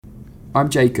I'm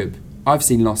Jacob. I've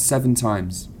seen Lost 7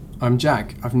 times. I'm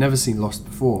Jack. I've never seen Lost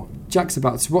before. Jack's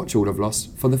about to watch all of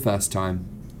Lost for the first time.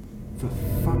 For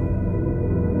fun.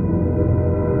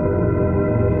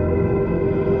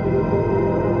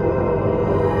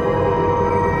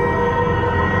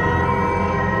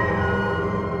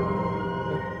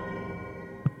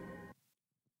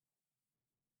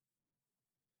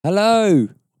 Hello!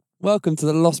 Welcome to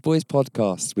the Lost Boys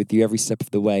podcast with you every step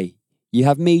of the way. You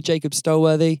have me, Jacob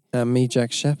Stolworthy. And me,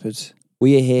 Jack Shepherd.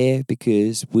 We are here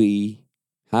because we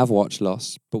have watched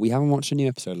Lost, but we haven't watched a new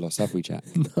episode of Lost, have we, Jack?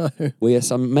 No. We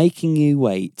are making you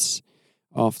wait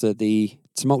after the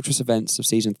tumultuous events of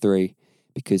season 3,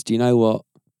 because do you know what?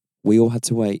 We all had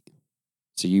to wait,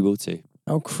 so you will too.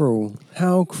 How cruel.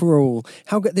 How cruel.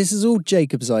 This is all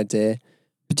Jacob's idea.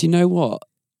 But do you know what?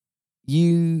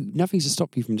 Nothing's to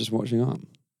stop you from just watching on.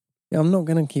 Yeah, I'm not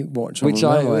going to keep watching. Which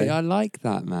I like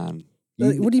that, man.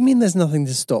 What do you mean there's nothing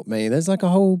to stop me? There's like a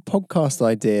whole podcast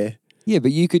idea. Yeah,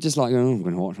 but you could just I'm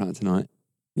going to watch that tonight.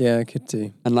 Yeah, I could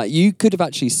do. And you could have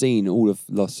actually seen all of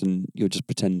Lost and you're just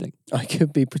pretending. I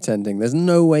could be pretending. There's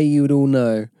no way you would all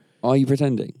know. Are you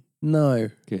pretending?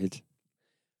 No. Good.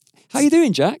 How you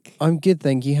doing, Jack? I'm good,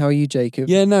 thank you. How are you, Jacob?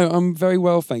 Yeah, no, I'm very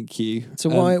well, thank you. So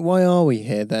why are we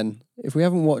here then? If we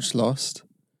haven't watched Lost?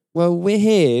 Well, we're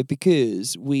here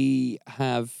because we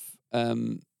have a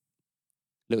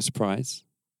little surprise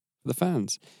for the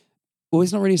fans. Well,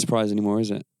 it's not really a surprise anymore,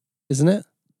 is it? Isn't it?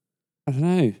 I don't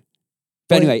know.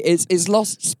 But anyway, it's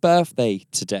Lost's birthday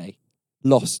today.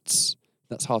 Lost's.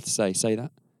 That's hard to say. Say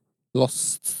that.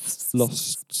 Lost.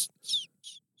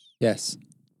 Yes.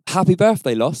 Happy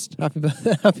birthday, Lost.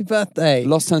 Happy birthday.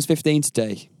 Lost turns 15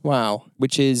 today. Wow.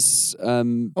 Which is...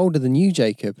 older than you,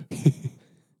 Jacob.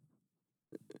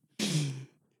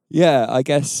 Yeah, I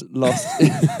guess Lost...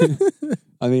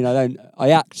 I mean, I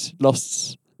act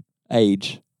Lost's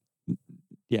age.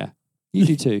 Yeah. You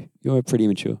do too. You're pretty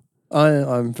immature.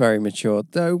 I'm very mature.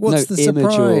 Though, what's the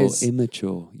surprise?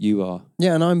 Immature. You are.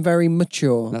 Yeah, and I'm very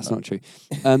mature. That's not true.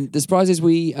 The surprise is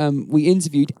we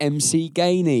interviewed MC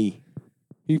Gainey,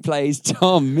 who plays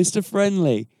Tom, Mr.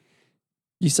 Friendly.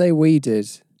 You say we did.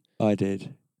 I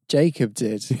did. Jacob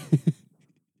did.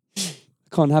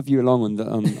 Can't have you along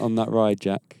on that ride,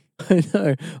 Jack. I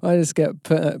know. I just get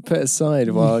put aside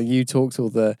while you talk to all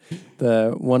the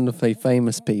wonderfully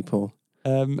famous people.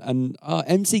 And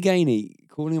MC Gainey,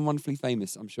 calling him wonderfully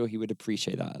famous, I'm sure he would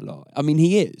appreciate that a lot. I mean,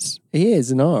 he is. He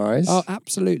is in our eyes. Oh,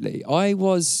 absolutely. I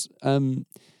was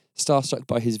starstruck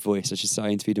by his voice. I should say I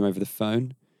interviewed him over the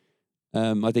phone.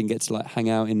 I didn't get to hang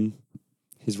out in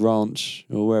his ranch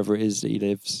or wherever it is that he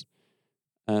lives.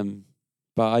 But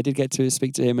I did get to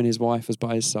speak to him, and his wife was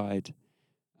by his side.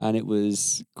 And it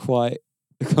was quite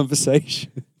a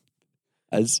conversation,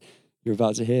 as you're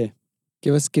about to hear.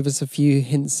 Give us a few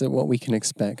hints at what we can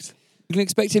expect. You can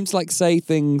expect him to say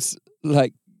things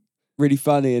really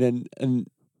funny,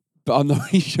 but I'm not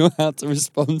really sure how to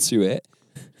respond to it.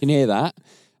 You can hear that.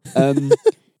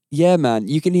 Yeah, man.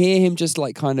 You can hear him just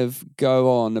kind of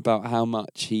go on about how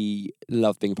much he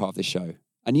loved being a part of this show.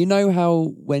 And you know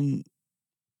how when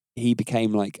he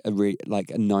became a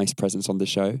nice presence on the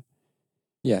show?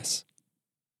 Yes.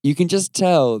 You can just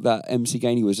tell that MC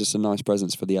Gainey was just a nice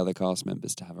presence for the other cast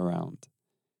members to have around.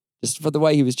 Just for the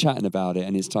way he was chatting about it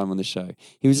and his time on the show.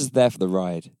 He was just there for the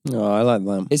ride. Oh, I like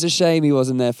that. It's a shame he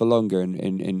wasn't there for longer,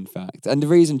 in fact. And the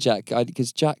reason,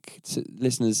 because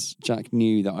listeners, Jack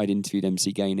knew that I'd interviewed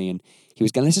MC Gainey, and he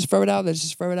was going, let's just throw it out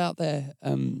there.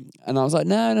 And I was like,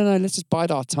 no, let's just bide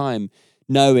our time,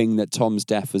 knowing that Tom's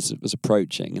death was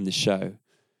approaching in the show.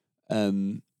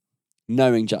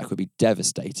 Knowing Jack would be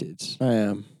devastated. I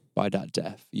am. By that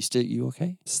death. You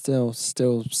okay? Still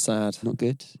sad. Not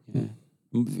good? Yeah.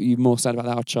 You more sad about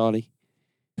that or Charlie?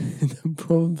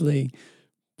 Probably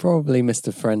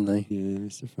Mr. Friendly. Yeah,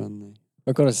 Mr. Friendly.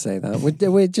 I've got to say that.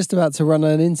 We're just about to run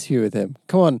an interview with him.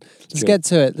 Come on, let's get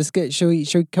to it.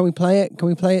 Can we play it? Can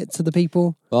we play it to the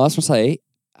people? Well, I just want to say,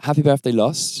 happy birthday,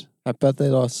 Lost. Happy birthday,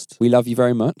 Lost. We love you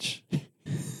very much.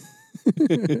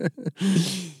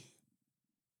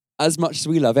 As much as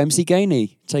we love MC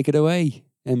Gainey. Take it away,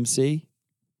 MC.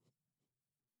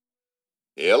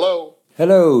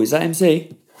 Hello, is that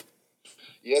MC?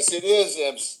 Yes, it is,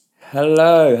 MC.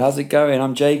 Hello, how's it going?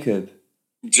 I'm Jacob.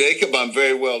 Jacob, I'm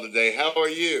very well today. How are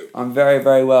you? I'm very,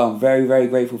 very well. I'm very, very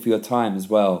grateful for your time as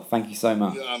well. Thank you so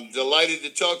much. I'm delighted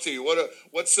to talk to you.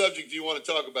 What subject do you want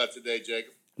to talk about today,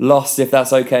 Jacob? Lost, if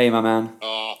that's okay, my man.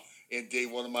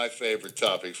 Indeed, one of my favorite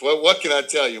topics. What can I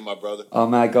tell you, my brother? Oh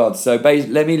my God! So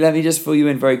let me just fill you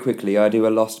in very quickly. I do a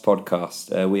Lost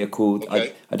podcast. We are called.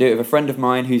 Okay. I do it with a friend of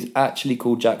mine who's actually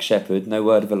called Jack Shepherd. No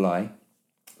word of a lie.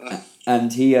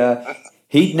 And he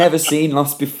He'd never seen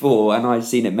Lost before, and I'd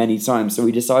seen it many times. So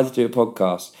we decided to do a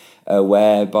podcast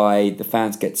whereby the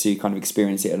fans get to kind of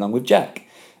experience it along with Jack.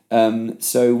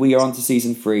 So we are on to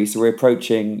season 3. So we're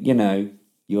approaching,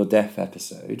 your death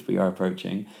episode. We are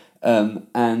approaching.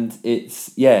 And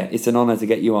it's an honour to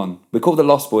get you on. We're called the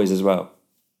Lost Boys as well.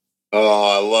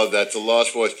 Oh, I love that. The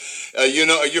Lost Boys.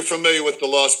 You're familiar with the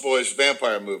Lost Boys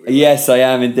vampire movie, right? Yes, I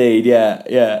am indeed.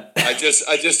 Yeah. I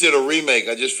just did a remake.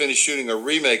 I just finished shooting a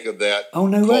remake of that. Oh,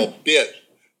 no way. Called Bit.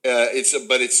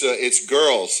 It's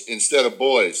girls instead of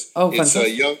boys. Oh, it's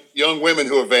fantastic. young women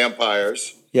who are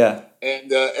vampires. Yeah.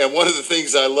 And one of the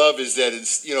things I love is that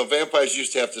vampires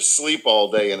used to have to sleep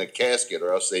all day in a casket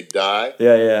or else they die.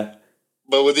 Yeah.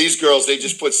 But with these girls, they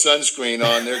just put sunscreen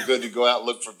on. They're good to go out and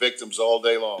look for victims all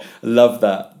day long. Love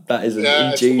that. That is an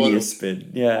ingenious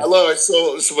spin. Yeah. I love it.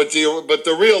 So but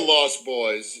the real Lost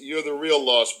Boys, you're the real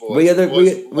Lost Boys. We are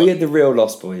the real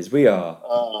Lost Boys. We are.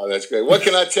 Oh, that's great. What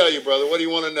can I tell you, brother? What do you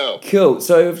want to know? Cool.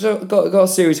 So I've got a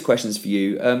series of questions for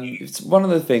you. It's one of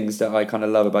the things that I kind of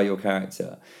love about your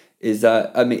character is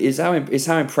that is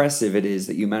how impressive it is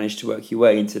that you managed to work your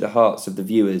way into the hearts of the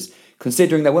viewers.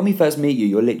 Considering that when we first meet you,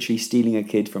 you're literally stealing a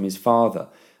kid from his father.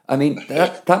 I mean,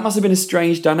 that must have been a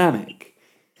strange dynamic.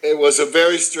 It was a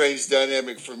very strange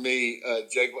dynamic for me,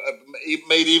 Jake. It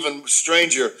made even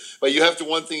stranger. But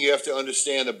one thing you have to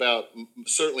understand about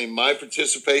certainly my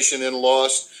participation in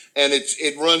Lost, and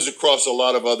it runs across a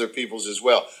lot of other people's as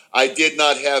well. I did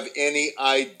not have any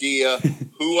idea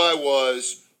who I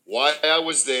was, why I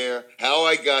was there, how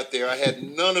I got there. I had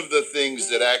none of the things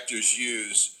that actors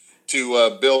use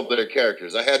to build their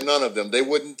characters. I had none of them. They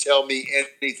wouldn't tell me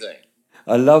anything.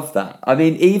 I love that. I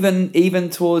mean, even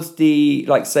towards the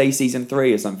say season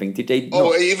 3 or something. Did they?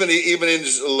 Even in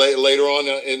later on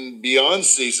in beyond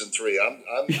season 3.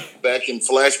 I'm back in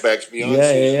flashbacks beyond.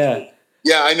 Season 3.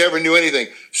 Yeah. I never knew anything.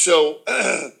 So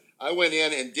I went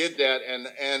in and did that,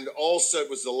 and also it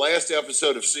was the last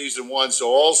episode of season 1. So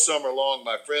all summer long,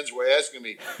 my friends were asking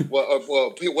me,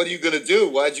 "Well, Pete, what are you going to do?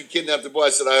 Why'd you kidnap the boy?" I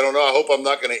said, "I don't know. I hope I'm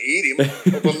not going to eat him. I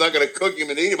hope I'm not going to cook him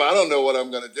and eat him. I don't know what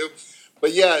I'm going to do."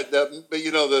 But yeah,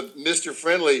 the Mr.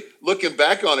 Friendly. Looking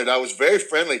back on it, I was very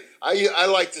friendly. I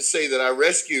like to say that I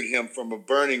rescued him from a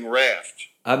burning raft.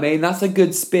 I mean, that's a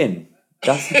good spin.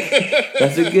 That's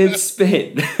a good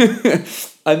spin.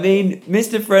 I mean,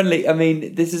 Mr. Friendly,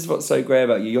 this is what's so great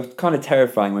about you. You're kind of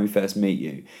terrifying when we first meet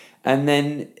you. And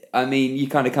then, you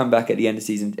kind of come back at the end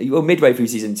of midway through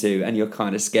season 2, and you're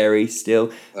kind of scary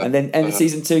still. And then end of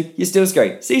season 2, you're still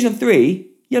scary. Season 3,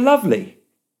 you're lovely.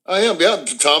 I am, yeah.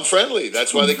 Tom Friendly.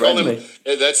 That's why they call him.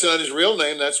 That's not his real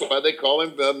name. That's why they call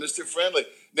him Mr. Friendly.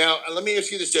 Now, let me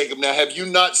ask you this, Jacob. Now, have you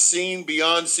not seen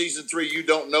beyond season 3? You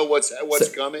don't know what's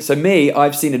coming. So me,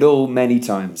 I've seen it all many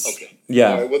times. Okay.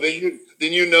 Yeah. All right, well,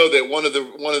 then you know that one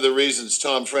of the reasons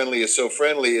Tom Friendly is so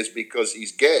friendly is because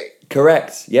he's gay.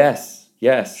 Correct. Yes.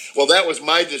 Well, that was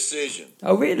my decision.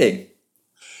 Oh, really?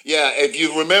 Yeah, if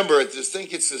you remember, I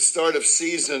think it's the start of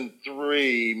season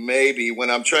 3, maybe, when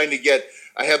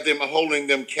I have them holding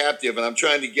them captive, and I'm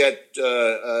trying to get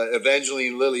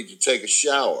Evangeline Lilly to take a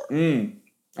shower.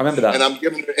 I remember that. And I'm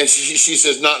giving her, and she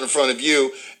says, "Not in front of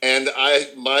you." And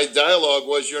my dialogue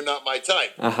was, "You're not my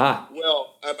type." Aha.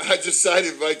 Well, I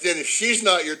decided right then, if she's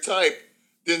not your type,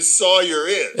 then Sawyer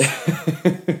is,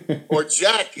 or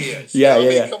Jack is.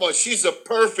 Yeah. Come on, she's a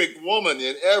perfect woman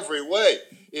in every way.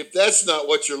 If that's not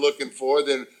what you're looking for,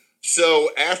 then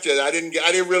so after that, I didn't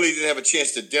have a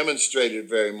chance to demonstrate it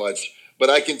very much. But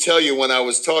I can tell you when I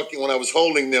was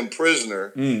holding them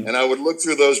prisoner, and I would look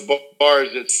through those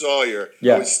bars at Sawyer,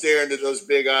 I would stare into those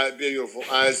beautiful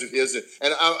eyes of his,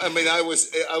 and I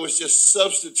was just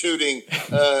substituting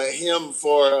him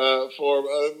for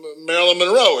Marilyn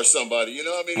Monroe or somebody,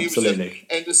 Absolutely.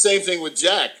 And the same thing with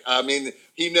Jack.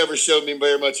 He never showed me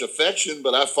very much affection,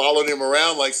 but I followed him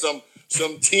around like some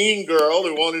teen girl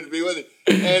who wanted to be with him,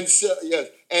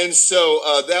 and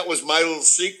so that was my little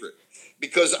secret.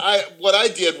 Because what I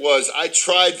did was I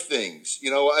tried things.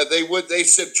 They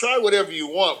said, try whatever you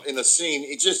want in a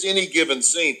scene, just any given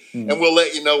scene, and we'll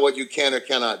let you know what you can or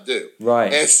cannot do.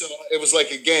 Right. And so it was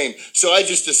like a game. So I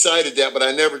just decided that, but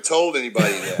I never told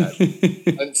anybody that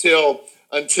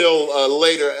until a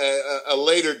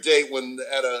later date when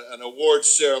at an awards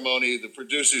ceremony, the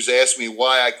producers asked me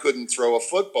why I couldn't throw a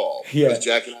football. Yeah.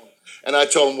 Jack and I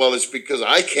told them, well, it's because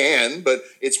I can, but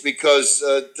it's because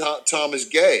Tom is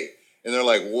gay. And they're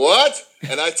like, what?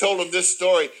 And I told them this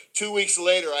story. 2 weeks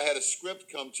later, I had a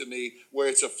script come to me where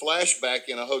it's a flashback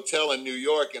in a hotel in New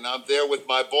York, and I'm there with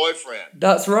my boyfriend.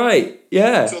 That's right.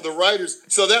 Yeah. So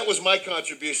that was my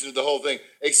contribution to the whole thing,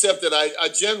 except that I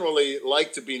generally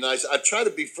like to be nice. I try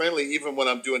to be friendly even when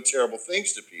I'm doing terrible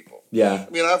things to people. Yeah. I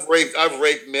mean, I've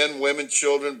raped men, women,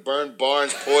 children, burned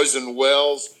barns, poisoned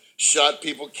wells, shot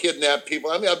people, kidnapped people.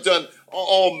 I mean, I've done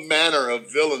all manner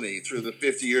of villainy through the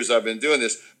 50 years I've been doing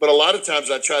this. But a lot of times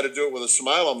I try to do it with a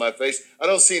smile on my face. I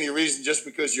don't see any reason just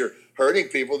because you're hurting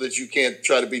people that you can't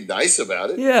try to be nice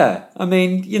about it. Yeah. I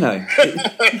mean,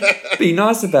 be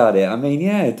nice about it. I mean,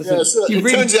 yeah. It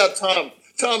turns out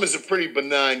Tom is a pretty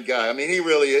benign guy. I mean, he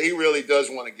really does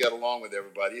want to get along with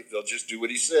everybody if they'll just do what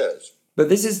he says. But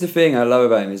this is the thing I love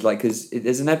about him is because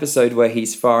there's an episode where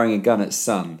he's firing a gun at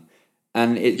Sun.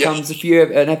 And it comes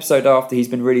an episode after he's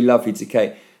been really lovely to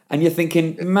Kate. And you're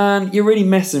thinking, man, you're really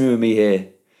messing with me here.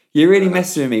 You're really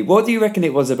messing with me. What do you reckon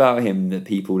it was about him that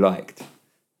people liked?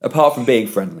 Apart from being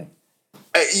friendly.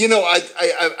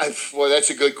 Well, that's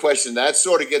a good question. That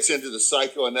sort of gets into the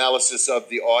psychoanalysis of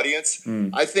the audience.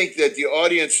 I think that the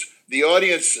audience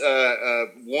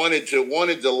wanted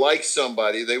to like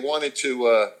somebody. They wanted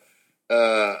to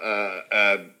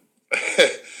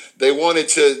they wanted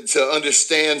to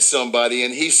understand somebody,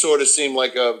 and he sort of seemed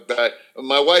like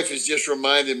my wife has just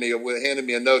handed me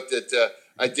a note that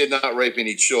I did not rape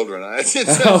any children.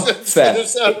 Fair.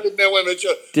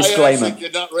 Disclaimer. I actually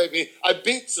did not rape any. I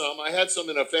beat some. I had some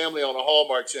in a family on a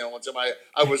Hallmark channel one time.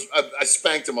 I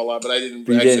spanked them a lot, but I didn't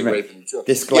rape any children.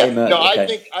 Disclaimer. Yeah, no,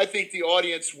 okay. I think the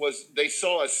audience they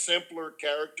saw a simpler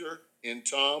character in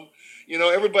Tom.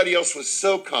 Everybody else was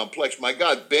so complex. My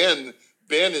God, Ben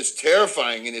is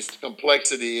terrifying in his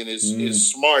complexity and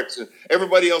his smarts, and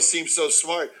everybody else seems so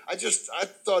smart. I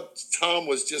thought Tom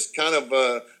was just kind of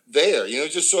there,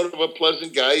 just sort of a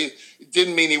pleasant guy. It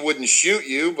didn't mean he wouldn't shoot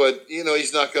you, but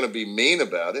he's not going to be mean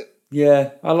about it.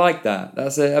 Yeah, I like that. I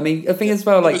think as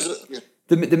well, like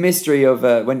the mystery of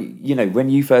when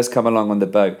you first come along on the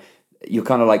boat. You're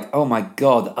kind of like, oh my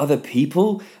God, other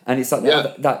people, and it's like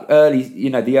that early,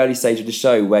 the early stage of the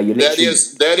show where you're literally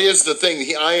that is the thing.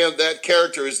 That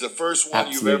character is the first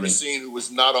one you've ever seen who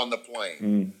was not on the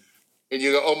plane, and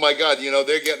you go, oh my God,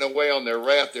 they're getting away on their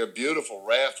raft, their beautiful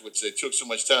raft, which they took so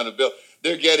much time to build.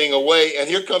 They're getting away, and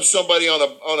here comes somebody on a.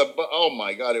 Oh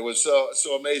my God, it was so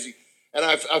amazing, and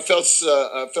I felt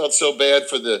so bad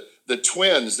for the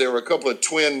twins. There were a couple of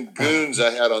twin goons I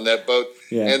had on that boat,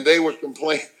 and they were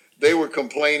complaining. They were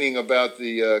complaining about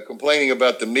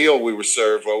the meal we were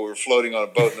served while we were floating on a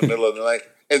boat in the middle of the night,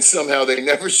 and somehow they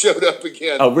never showed up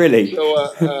again. Oh, really? So,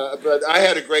 but I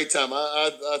had a great time.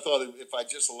 I thought if I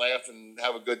just laugh and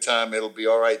have a good time, it'll be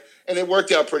all right, and it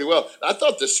worked out pretty well. I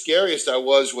thought the scariest I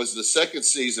was the second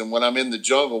season when I'm in the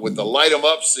jungle with the light 'em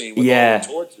up scene with all the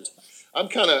torches. I'm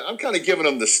kind of giving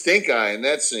them the stink eye in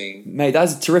that scene. Mate,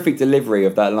 that's a terrific delivery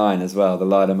of that line as well. The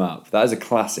light 'em up. That is a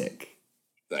classic.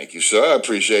 Thank you, sir. I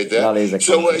appreciate that.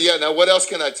 Now what else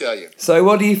can I tell you? So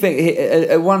what do you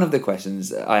think, one of the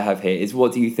questions I have here is,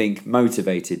 what do you think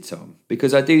motivated Tom?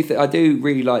 Because I do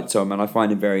really like Tom, and I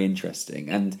find him very interesting.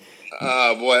 And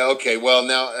okay. Well,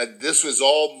 now this was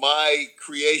all my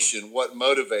creation. What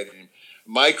motivated him?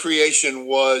 My creation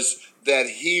was that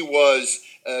he was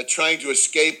trying to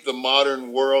escape the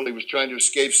modern world. He was trying to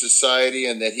escape society,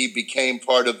 and that he became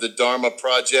part of the Dharma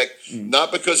Project,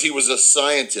 not because he was a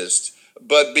scientist,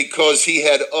 but because he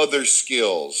had other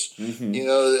skills.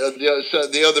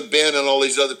 The other Ben and all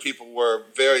these other people were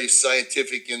very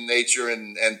scientific in nature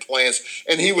and plans,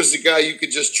 and he was the guy you could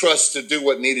just trust to do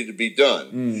what needed to be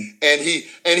done. And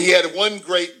he had one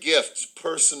great gift,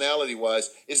 personality-wise,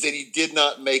 is that he did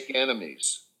not make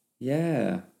enemies.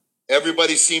 Yeah.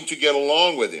 Everybody seemed to get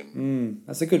along with him.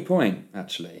 That's a good point,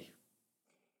 actually.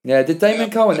 Yeah, did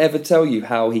Damon Cohen ever tell you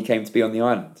how he came to be on the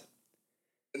island?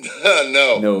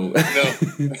 No.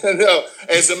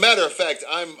 As a matter of fact,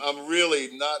 I'm really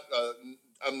not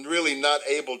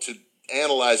able to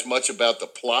analyze much about the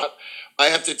plot. I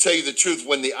have to tell you the truth.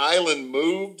 When the island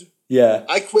moved,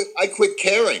 I quit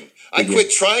caring. I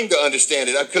quit trying to understand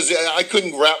it because I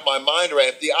couldn't wrap my mind around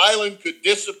it. If the island could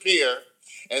disappear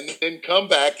and then come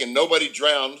back and nobody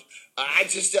drowned, I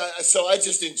just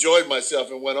enjoyed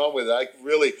myself and went on with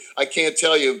it. I can't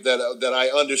tell you that I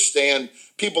understand.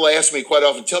 People ask me quite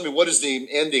often, tell me, what does the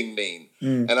ending mean?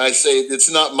 And I say,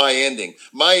 it's not my ending.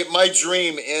 My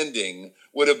dream ending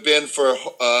would have been for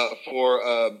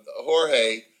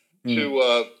Jorge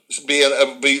to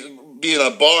be in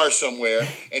a bar somewhere,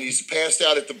 and he's passed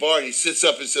out at the bar, and he sits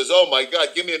up and says, oh my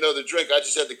God, give me another drink. I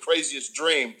just had the craziest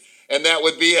dream. and that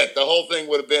would be it. The whole thing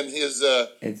would have been his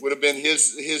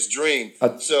dream.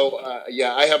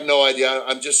 I have no idea.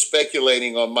 I'm just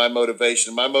speculating on my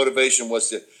motivation. My motivation was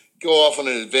to go off on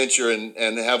an adventure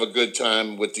and have a good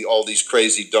time with all these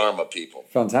crazy Dharma people.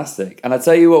 Fantastic. And I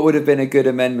tell you what would have been a good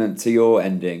amendment to your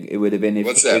ending. It would have been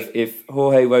if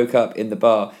Jorge woke up in the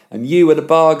bar and you were the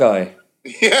bar guy.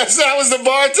 Yes, that was the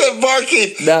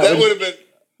barkeep. That would have been.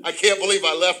 I can't believe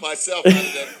I left myself out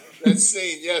of that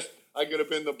scene. Yes, I could have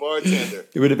been the bartender.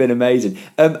 It would have been amazing.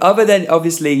 Other than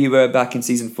obviously you were back in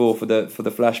season 4 for the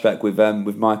flashback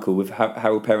with Michael with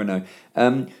Harold Perrineau.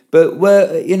 But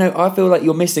I feel like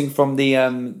you're missing from the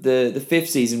 5th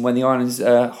season when the island's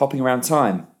hopping around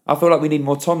time. I feel like we need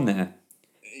more Tom there.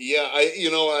 Yeah,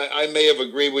 I may have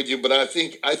agreed with you, but I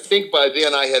think by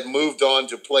then I had moved on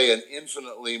to play an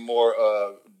infinitely more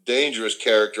dangerous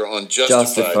character on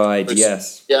Justified.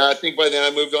 Yes. Yeah, I think by then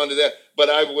I moved on to that, but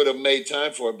I would have made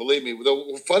time for it. Believe me.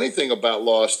 The funny thing about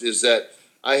Lost is that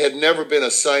I had never been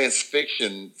a science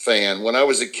fiction fan. When I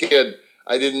was a kid,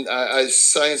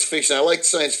 science fiction. I liked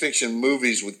science fiction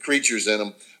movies with creatures in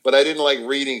them, but I didn't like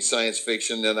reading science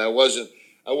fiction, and I wasn't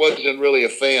really a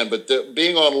fan, but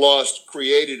being on Lost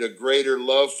created a greater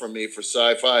love for me for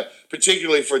sci-fi,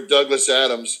 particularly for Douglas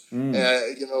Adams.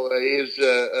 His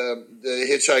The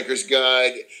Hitchhiker's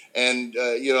Guide, and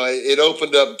it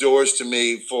opened up doors to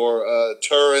me for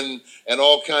Turin and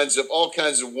all kinds of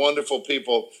wonderful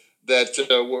people that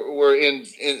were in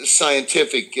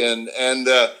scientific and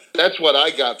that's what I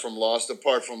got from Lost,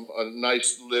 apart from a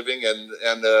nice living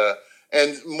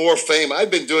and more fame.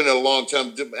 I've been doing it a long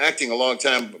time, acting a long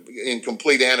time in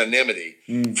complete anonymity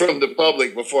from the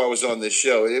public before I was on this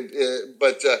show.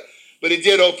 But it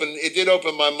did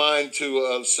open my mind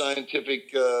to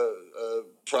scientific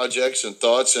projects and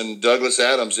thoughts, and Douglas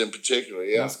Adams in particular.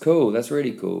 Yeah, that's cool. That's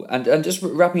really cool. And just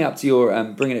wrapping up to your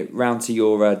bringing it round to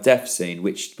your death scene,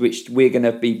 which we're going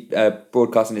to be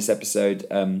broadcasting this episode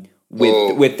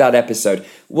with that episode.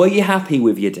 Were you happy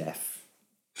with your death?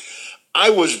 I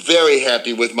was very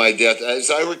happy with my death. As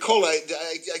I recall, I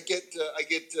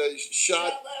get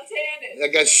shot. I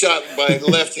got shot by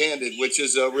left-handed, which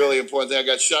is a really important thing. I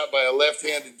got shot by a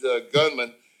left-handed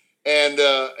gunman, and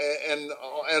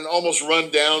almost run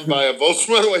down by a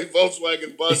runaway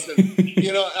Volkswagen bus. And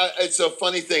it's a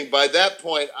funny thing. By that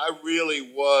point, I really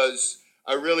was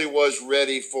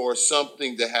ready for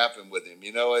something to happen with him.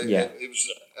 It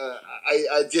was.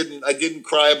 I didn't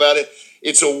cry about it.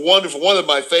 It's a wonderful, one of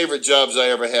my favorite jobs I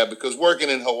ever had, because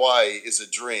working in Hawaii is a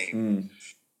dream.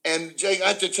 And Jake, I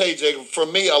have to tell you, Jake, for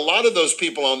me, a lot of those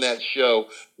people on that show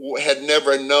had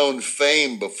never known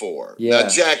fame before. Yeah. Now,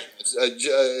 Jack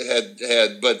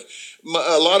had, but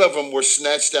a lot of them were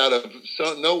snatched out of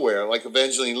nowhere, like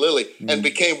Evangeline Lilly, and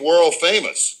became world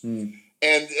famous. And,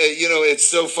 it's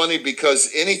so funny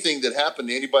because anything that happened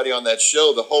to anybody on that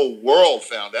show, the whole world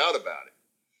found out about it.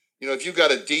 If you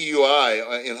got a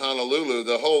DUI in Honolulu,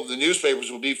 the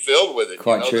newspapers will be filled with it.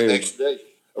 Quite true. The next day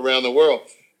around the world.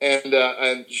 And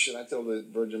should I tell the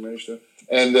Virgin Mary story?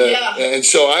 And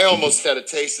so I almost had a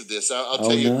taste of this. I'll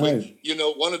tell you quick.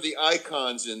 One of the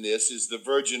icons in this is the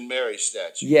Virgin Mary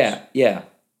statue. Yeah.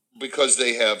 Because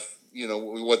they have,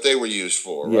 what they were used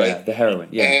for, right? Yeah, the heroin.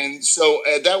 Yeah. And so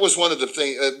that was one of the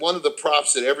things. One of the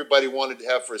props that everybody wanted to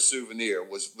have for a souvenir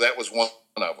was one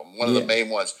of them, one of the main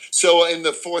ones. So in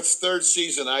the third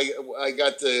season, I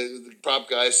got the prop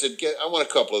guy. I said, I want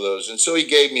a couple of those. And so he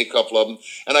gave me a couple of them.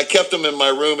 And I kept them in my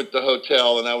room at the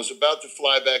hotel. And I was about to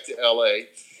fly back to L.A.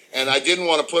 And I didn't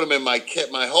want to put them in my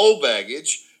whole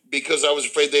baggage because I was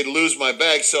afraid they'd lose my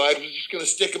bag. So I was just going to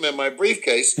stick them in my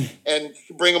briefcase and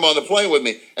bring them on the plane with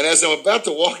me. And as I'm about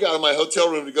to walk out of my hotel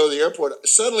room to go to the airport,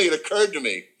 suddenly it occurred to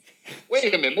me,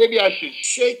 wait a minute, maybe I should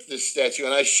shake this statue.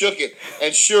 And I shook it,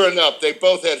 and sure enough, they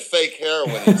both had fake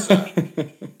heroin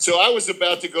inside. So I was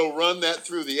about to go run that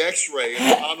through the X-ray in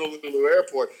the Honolulu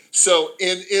airport. So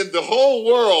in the whole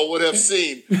world would have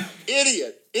seen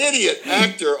idiot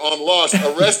actor on Lost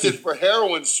arrested for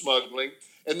heroin smuggling.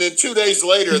 And then 2 days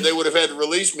later, they would have had to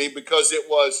release me because it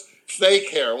was fake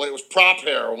heroin. It was prop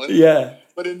heroin. Yeah.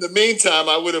 But in the meantime,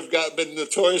 I would have been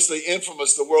notoriously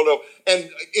infamous the world over.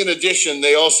 And in addition,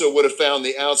 they also would have found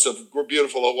the ounce of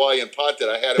beautiful Hawaiian pot that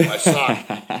I had in my sock.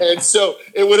 And so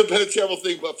it would have been a terrible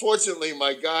thing. But fortunately,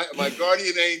 my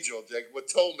guardian angel, Jake,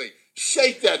 told me,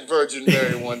 shake that Virgin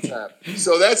Mary one time.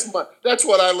 So that's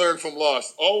what I learned from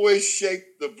Lost. Always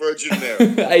shake the Virgin Mary.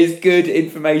 It's good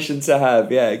information to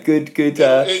have. Yeah, good,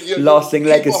 lasting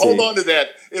people legacy. Hold on to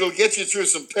that. It'll get you through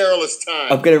some perilous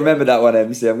times. I'm going to remember that one,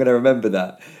 MC. I'm going to remember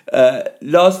that.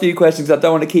 Last few questions. I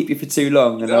don't want to keep you for too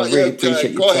long, and I really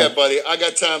appreciate your time. Go ahead, buddy. I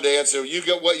got time to answer. You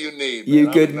get what you need.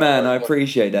 You good man. I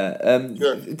appreciate that.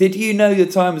 Sure. Did you know your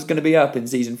time was going to be up in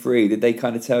season 3? Did they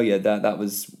kind of tell you that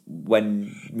was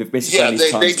when Mr.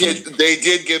 Sunny's time? Yeah, they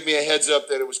did give me a heads up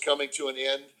that it was coming to an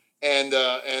end.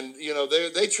 And you know,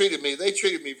 they treated me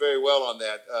very well on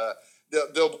that.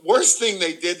 The worst thing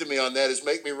they did to me on that is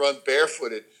make me run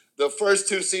barefooted. The first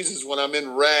 2 seasons when I'm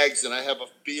in rags and I have a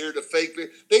beard, a fake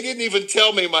beard, they didn't even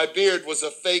tell me my beard was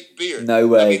a fake beard. No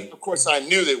way. I mean, of course I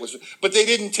knew that it was, but they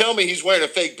didn't tell me he's wearing a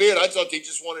fake beard. I thought they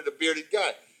just wanted a bearded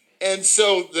guy. And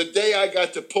so the day I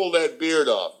got to pull that beard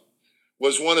off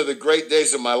was one of the great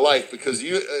days of my life, because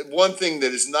one thing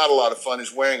that is not a lot of fun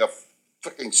is wearing a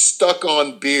fucking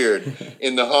stuck-on beard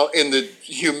in the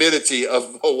humidity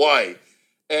of Hawaii.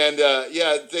 And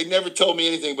they never told me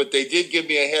anything, but they did give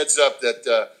me a heads up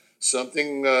that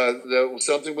something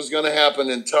was going to happen,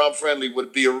 and Tom Friendly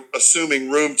would be assuming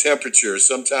room temperature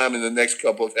sometime in the next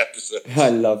couple of episodes. I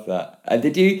love that. And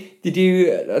did you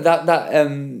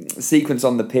that sequence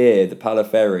on the pier, the Pala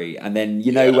Ferry, and then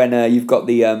when you've got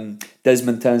the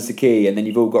Desmond turns the key, and then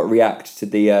you've all got to react to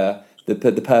the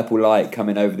purple light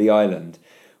coming over the island.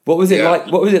 What was it like?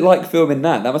 What was it like filming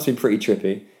that? That must have been pretty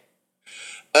trippy.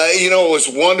 It was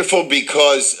wonderful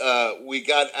because we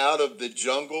got out of the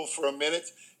jungle for a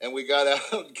minute, and we got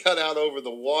out over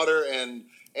the water, and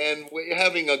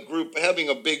having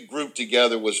a big group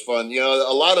together was fun.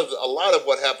 A lot of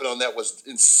what happened on that was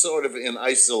in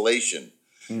isolation.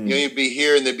 You'd be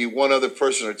here and there'd be one other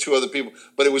person or 2 other people,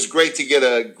 but it was great to get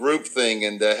a group thing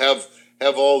and to have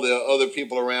all the other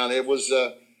people around. It was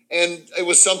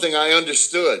something I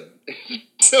understood.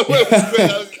 So it was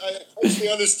great. I actually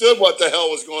understood what the hell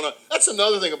was going on. That's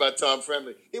another thing about Tom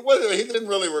Friendly. He didn't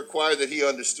really require that he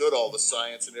understood all the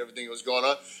science and everything that was going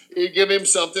on. You give him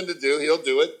something to do, he'll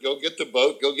do it. Go get the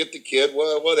boat, go get the kid,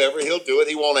 whatever. He'll do it.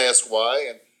 He won't ask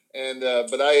why.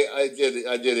 But I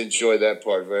did enjoy that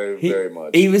part very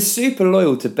much. He was super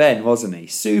loyal to Ben, wasn't he?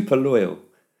 Super loyal.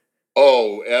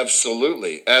 Oh,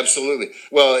 absolutely.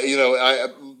 Well,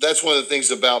 that's one of the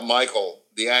things about Michael,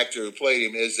 the actor who played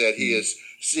him, is that he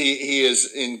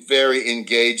is very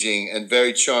engaging and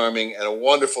very charming and a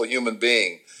wonderful human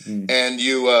being. And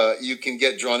you can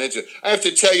get drawn into it. I have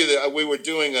to tell you that we were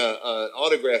doing an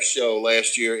autograph show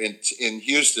last year in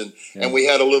Houston, and we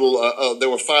had a little. There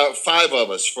were five of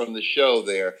us from the show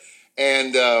there,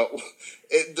 and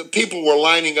the people were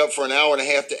lining up for an hour and a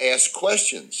half to ask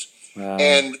questions. Wow.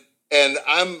 And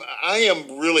I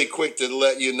am really quick to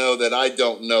let you know that I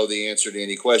don't know the answer to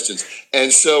any questions.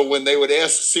 And so when they would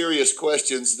ask serious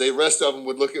questions, the rest of them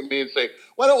would look at me and say,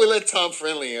 "Why don't we let Tom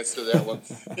Friendly answer that one?"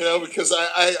 Because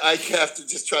I have to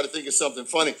just try to think of something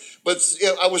funny. But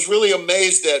I was really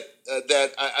amazed that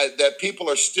people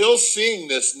are still seeing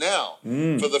this now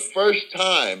for the first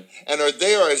time, and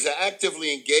they are as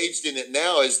actively engaged in it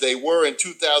now as they were in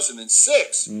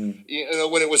 2006.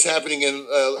 When it was happening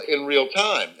in real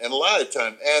time and live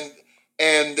time,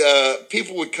 and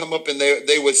people would come up and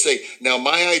they would say, "Now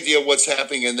my idea of what's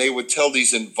happening," and they would tell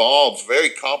these involved, very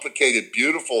complicated,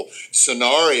 beautiful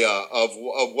scenario of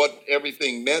what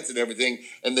everything meant and everything.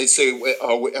 And they'd say,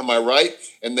 "Am I right?"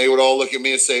 And they would all look at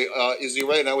me and say, "Is he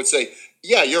right?" And I would say,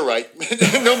 "Yeah, you're right."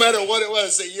 No matter what it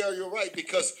was, I'd say, "Yeah, you're right,"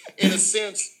 because in a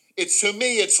sense, to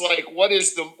me, it's like, what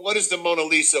is the Mona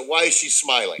Lisa? Why is she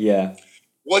smiling? Yeah.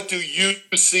 What do you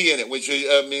see in it? Which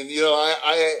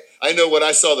I know what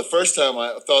I saw the first time.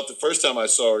 I thought the first time I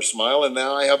saw her smile, and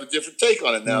now I have a different take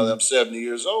on it now that I'm 70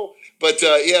 years old. But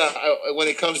when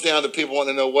it comes down to people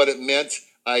wanting to know what it meant,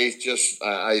 I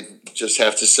just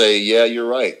have to say, yeah, you're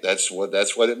right. That's what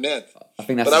it meant. I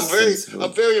think that's. But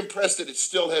I'm very impressed that it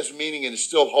still has meaning and it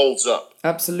still holds up.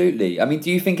 Absolutely. I mean,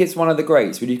 do you think it's one of the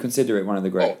greats? Would you consider it one of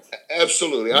the greats? Oh,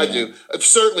 absolutely, yeah. I do.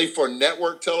 Certainly for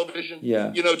network television.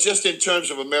 Yeah. Just in terms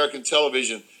of American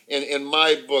television, in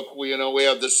my book, we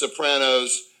have The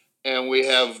Sopranos and we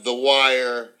have The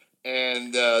Wire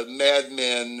and Mad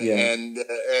Men and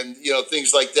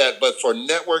things like that. But for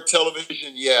network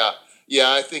television,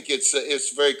 I think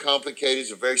it's very complicated.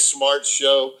 It's a very smart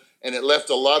show. And it left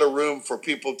a lot of room for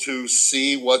people to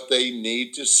see what they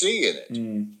need to see in it.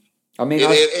 I mean,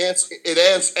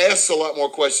 it asks a lot more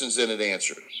questions than it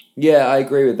answers. Yeah, I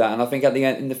agree with that. And I think at the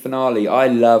end, in the finale, I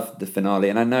loved the finale.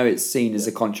 And I know it's seen as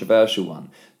a controversial one.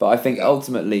 But I think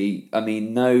ultimately, I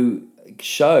mean, no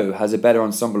show has a better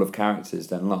ensemble of characters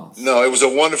than Lost. No, it was a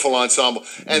wonderful ensemble.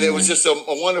 And it was just a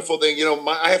wonderful thing.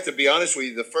 I have to be honest with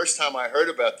you. The first time I heard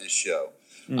about this show,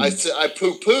 I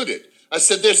poo-pooed it. I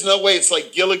said, "There's no way it's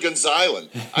like Gilligan's Island."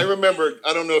 I remember.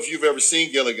 I don't know if you've ever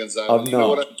seen Gilligan's Island. I've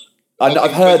not.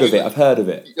 I've heard of it. I've heard of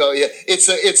it. Oh yeah, it's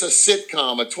a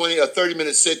sitcom, a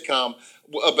 30-minute sitcom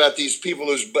about these people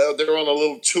they're on a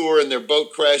little tour and their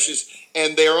boat crashes,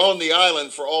 and they're on the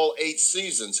island for all 8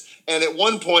 seasons. And at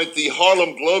one point, the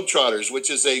Harlem Globetrotters, which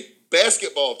is a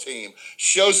basketball team,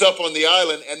 shows up on the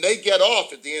island, and they get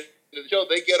off at the end of the show.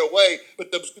 They get away,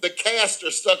 but the cast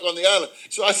are stuck on the island.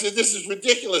 So I said, "This is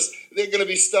ridiculous. They're going to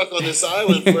be stuck on this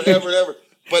island forever and ever."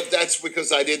 But that's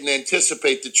because I didn't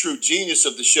anticipate the true genius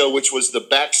of the show, which was the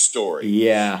backstory.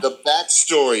 Yeah. The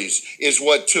backstories is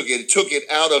what took it. It took it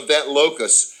out of that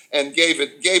locus and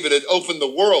opened the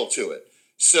world to it.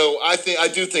 So I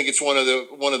do think it's one of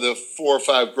the 4 or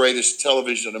 5 greatest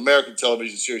American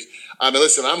television series. I mean,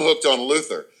 listen, I'm hooked on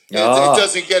Luther. It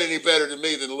doesn't get any better to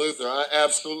me than Luther. I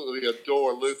absolutely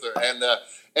adore Luther,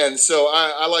 and so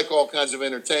I like all kinds of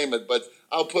entertainment, but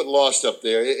I'll put Lost up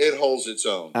there. It holds its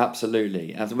own.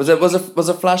 Absolutely. Was a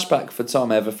flashback for Tom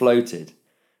ever floated?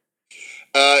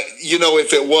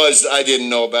 If it was, I didn't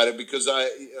know about it because I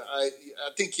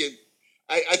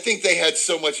think they had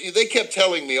so much. They kept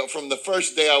telling me from the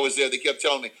first day I was there. They kept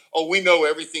telling me, "Oh, we know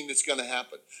everything that's going to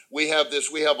happen. We have this.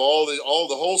 We have the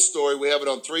whole story. We have it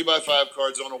on 3x5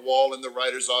 cards on a wall in the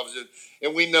writer's office,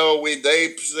 and we know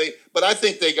they. But I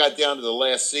think they got down to the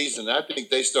last season. I think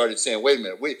they started saying, "Wait a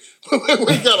minute, we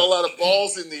got a lot of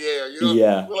balls in the air.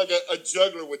 Yeah. We're like a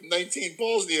juggler with 19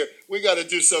 balls in the air. We got to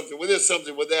do something with this,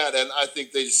 something with that." And I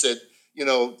think they just said,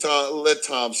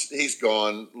 Tom, he's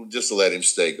gone. Just let him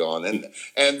stay gone.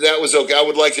 And that was okay. I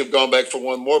would like to have gone back for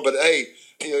one more, but hey,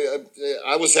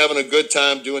 I was having a good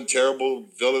time doing terrible,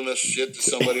 villainous shit to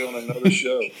somebody on another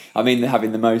show. I mean, they're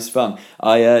having the most fun.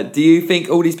 Do you think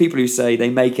all these people who say they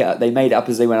made it up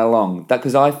as they went along?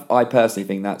 Because I personally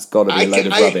think that's got to be a load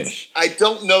of rubbish. I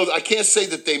don't know. I can't say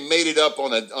that they made it up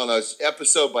on a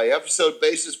episode by episode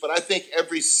basis, but I think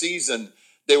every season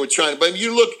they were trying. But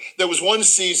you look, there was one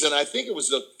season, I think it was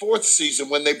the 4th season,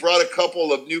 when they brought a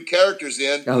couple of new characters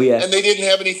in. Oh, yeah. And they didn't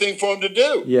have anything for them to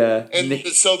do. Yeah. And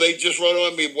so they just wrote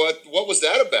on me, what was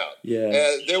that about?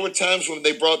 Yeah. There were times when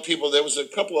they brought people, there was a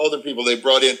couple of other people they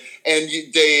brought in, and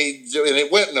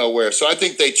it went nowhere. So I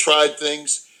think they tried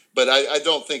things, but I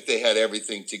don't think they had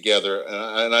everything together.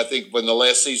 And I think when the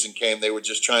last season came, they were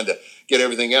just trying to get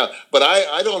everything out. But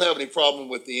I don't have any problem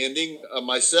with the ending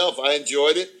myself. I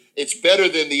enjoyed it. It's better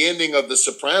than the ending of The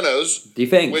Sopranos. Do you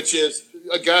think? Which is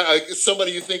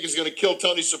somebody you think is going to kill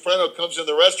Tony Soprano comes in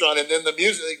the restaurant, and then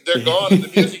they're gone, and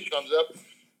the music comes up.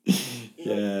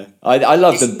 Yeah, I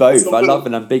love them both. I love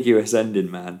an ambiguous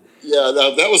ending, man. Yeah,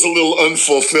 that was a little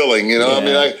unfulfilling, Yeah. I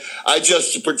mean, I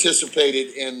just participated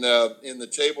in the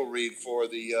table read for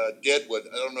the Deadwood.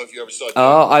 I don't know if you ever saw it.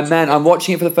 I'm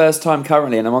watching it for the first time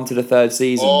currently, and I'm on to the 3rd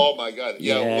season. Oh my God!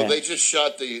 Yeah. Well, they just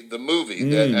shot the movie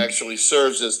that actually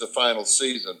serves as the final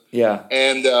season. Yeah,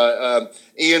 and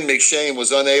Ian McShane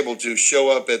was unable to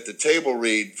show up at the table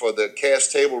read for the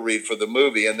cast table read for the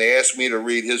movie, and they asked me to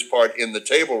read his part in the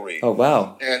table read. Oh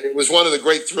wow! And it was one of the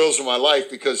great thrills of my life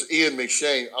because Ian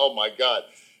McShane. Oh my God!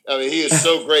 I mean, he is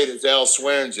so great as Al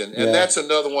Swearingen, and that's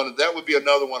another one. That would be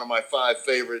another one of my 5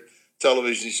 favorite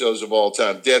television shows of all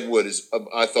time. Deadwood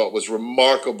I thought was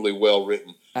remarkably well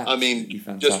written. Absolutely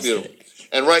fantastic. Just beautiful.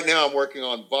 And right now I'm working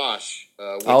on Bosch.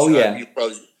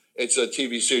 It's a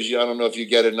TV series. I don't know if you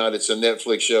get it or not. It's a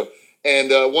Netflix show.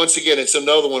 And once again, it's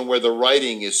another one where the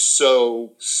writing is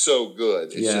so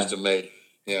good. It's just amazing.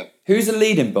 Yeah. Who's the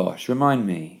lead in Bosch? Remind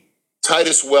me.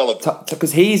 Titus Welliver.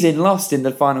 Because he's in Lost in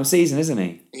the final season, isn't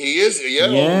he? He is.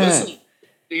 Yeah. Well, listen,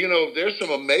 there's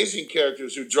some amazing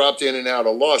characters who dropped in and out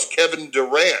of Lost. Kevin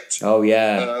Durant. Oh,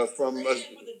 yeah.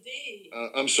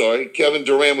 I'm sorry. Kevin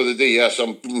Durant with a D. Yes,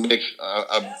 I'm mixed.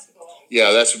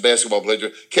 Yeah, that's a basketball player.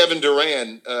 Kevin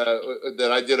Durant, that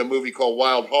I did a movie called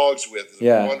Wild Hogs with.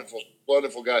 Yeah. Wonderful,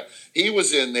 wonderful guy. He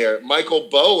was in there. Michael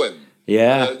Bowen.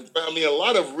 Yeah. I mean, a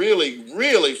lot of really,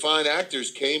 really fine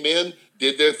actors came in,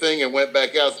 did their thing, and went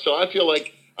back out. So I feel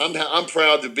like I'm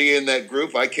proud to be in that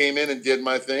group. I came in and did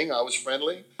my thing. I was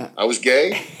friendly. I was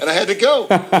gay, and I had to go.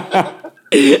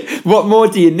 What more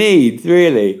do you need,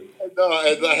 really? No,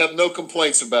 I have no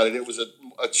complaints about it. It was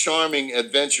a charming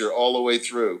adventure all the way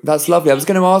through. That's lovely. I was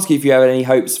going to ask you if you had any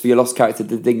hopes for your Lost character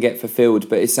that didn't get fulfilled,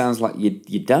 but it sounds like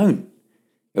you don't.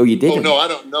 Or you didn't. Oh, no, I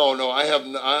don't. No, I have.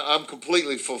 I'm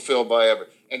completely fulfilled by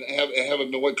everything. And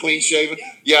haven't been clean shaven.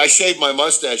 Yeah, I shaved my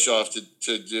mustache off to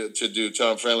do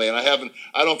Tom Friendly, and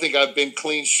I don't think I've been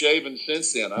clean shaven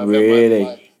since then. I've really?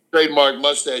 had my trademark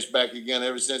mustache back again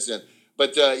ever since then.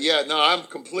 But I'm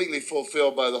completely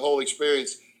fulfilled by the whole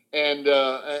experience, and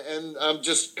I'm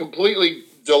just completely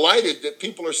delighted that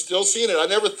people are still seeing it. I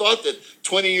never thought that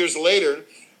 20 years later,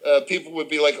 people would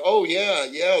be like, "Oh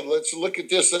yeah, let's look at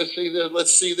this.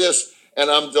 Let's see this." And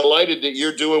I'm delighted that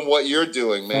you're doing what you're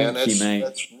doing, man. Thank you, mate.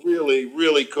 That's really,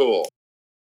 really cool.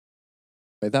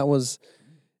 That was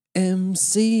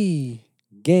MC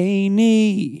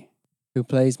Gainey. who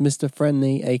plays Mr.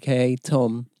 Friendly, aka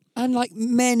Tom. And like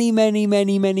many, many,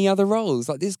 many, many other roles.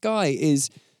 Like this guy is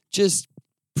just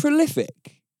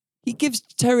prolific. He gives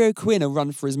Terry O'Quinn a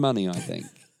run for his money, I think.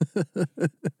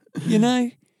 You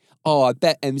know? Oh, I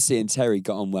bet MC and Terry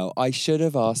got on well. I should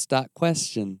have asked that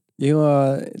question. You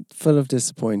are full of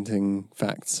disappointing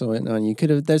facts, aren't you? You could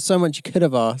have. There's so much you could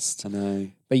have asked, I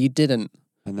know. but you didn't.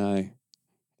 I know.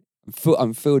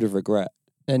 I'm filled with regret.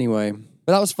 Anyway,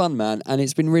 But that was fun, man. And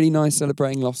it's been really nice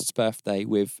celebrating Lost's birthday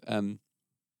with, you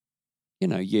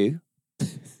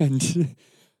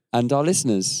and our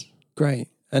listeners. great.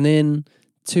 And in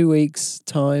 2 weeks'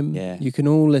 time, Yeah. you can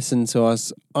all listen to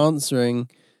us answering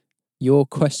your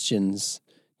questions,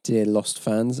 dear Lost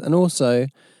fans, and also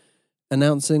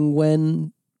announcing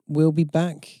when we'll be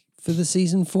back for the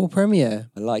season 4 premiere.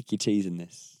 I like you teasing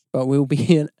this. But we'll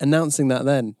be announcing that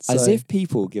then. So As if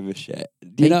people give a shit.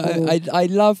 You know, I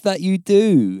love that you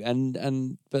do.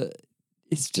 But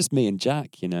it's just me and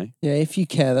Jack, you know. yeah, if you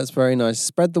care, that's very nice.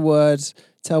 Spread the word.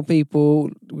 Tell people.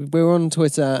 We're on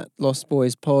Twitter at Lost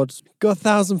Boys Pod. Got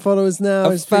 1,000 followers now.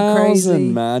 It's been crazy,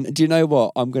 man. Do you know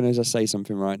what? I'm going to just say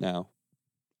something right now.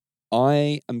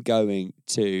 I am going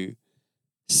to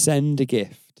send a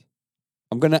gift.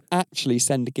 I'm going to actually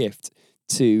send a gift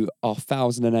to our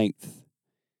 1,008th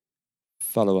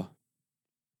follower.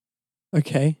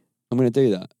 Okay. I'm going to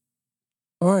do that.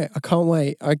 All right. I can't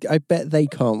wait. I bet they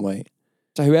can't wait.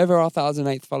 So whoever our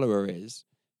 1,008th follower is,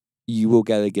 you will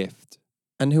get a gift.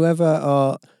 And whoever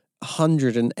our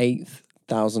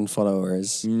 108,000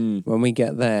 followers, when we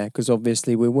get there, because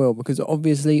obviously we will, because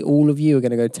obviously all of you are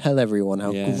going to go tell everyone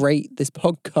how great this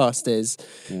podcast is.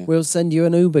 Yeah. We'll send you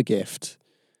an Uber gift.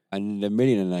 And the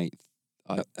 1,008th.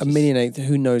 A millionth,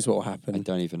 who knows what will I happen.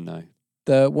 don't even know.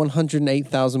 The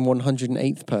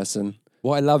 108,108th person.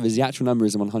 What I love is the actual number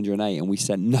is 108 and we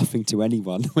sent nothing to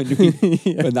anyone when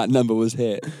that number was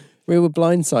hit. We were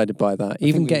blindsided by that,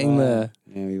 even getting there.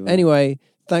 Yeah, we were. Anyway,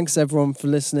 thanks everyone for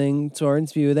listening to our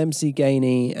interview with MC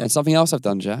Gainey. And something else I've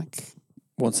done, Jack,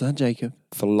 What's that, Jacob?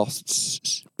 for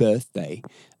Lost's birthday.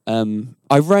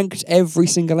 I ranked every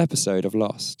single episode of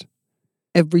Lost.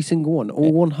 Every single one,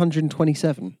 all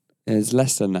 127. There's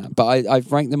less than that, but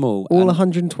I've ranked them all. All and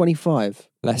 125.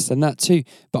 less than that too.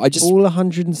 But I just All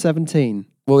 117.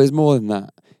 well, there's more than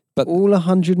that. But All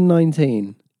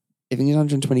 119. I think it's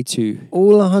 122.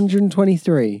 All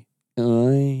 123.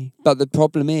 Aye. But the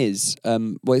problem is,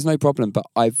 it's no problem. But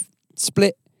I've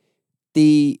split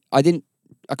I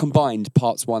combined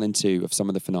parts 1 and 2 of some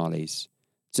of the finales.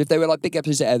 So if they were like big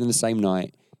episodes that aired on the same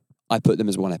night, I put them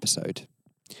as one episode.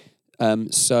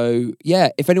 So yeah,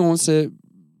 if anyone wants to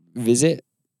visit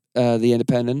The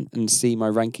Independent and see my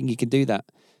ranking, you can do that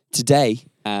today.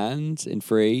 And in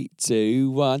 3, 2,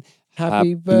 1,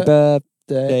 Happy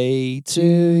birthday to to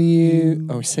you.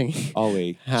 Oh, we're singing. Are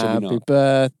we? Should we Happy not?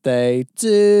 birthday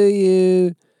to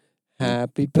you.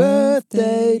 Happy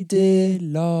birthday, dear.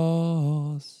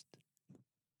 Lost.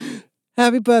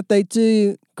 Happy birthday to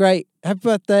you. Great. Happy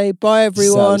birthday. Bye,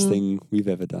 everyone. Saddest thing we've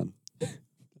ever done.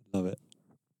 Love it.